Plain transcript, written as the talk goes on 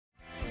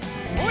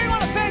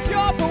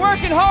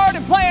working hard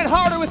and playing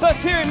harder with us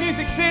here in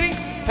Music City.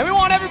 And we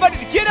want everybody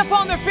to get up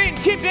on their feet and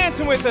keep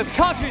dancing with us,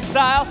 country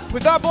style,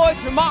 with our boys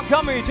from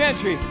Montgomery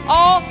Gentry,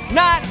 all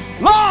night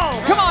long.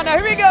 Come on now,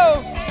 here we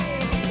go.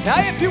 Now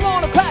if you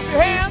want to clap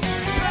your hands,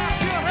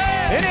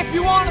 and if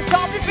you want to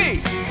stomp your feet,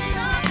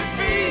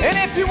 and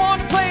if you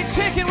want to play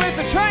chicken with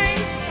the train,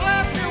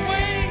 flap your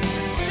wings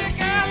and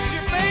stick out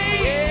your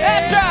mane.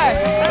 That's right.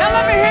 Now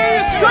let me hear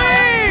you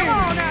scream.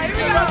 Come on now, here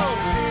we go.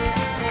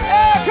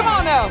 Yeah, come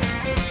on now.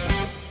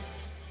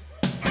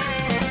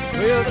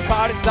 Well, the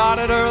party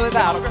started early,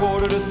 about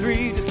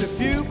 2:45. Just a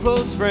few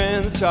close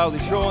friends, Charlie,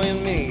 Troy,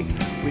 and me.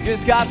 We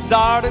just got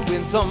started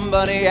when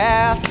somebody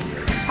asked,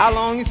 how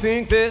long you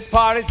think this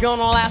party's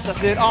gonna last? I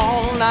said,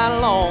 all night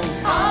long.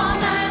 All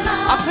night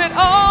long. I said,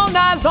 all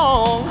night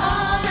long.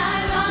 All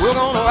night long. We're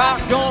gonna rock,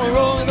 gonna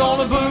roll, and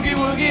gonna boogie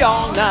woogie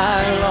all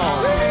night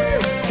long.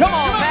 Come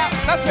on, Matt.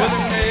 That's Well,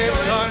 right. the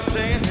neighbors started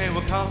saying they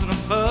were causing a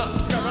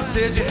fuss. You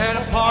said you had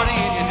a party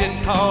and you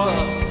didn't call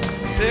us.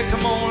 I said,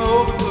 come on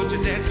over, put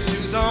your dancing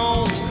shoes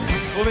on.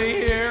 We'll be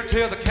here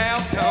till the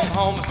cows come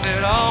home. I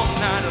said, all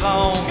night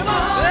long.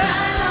 All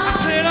night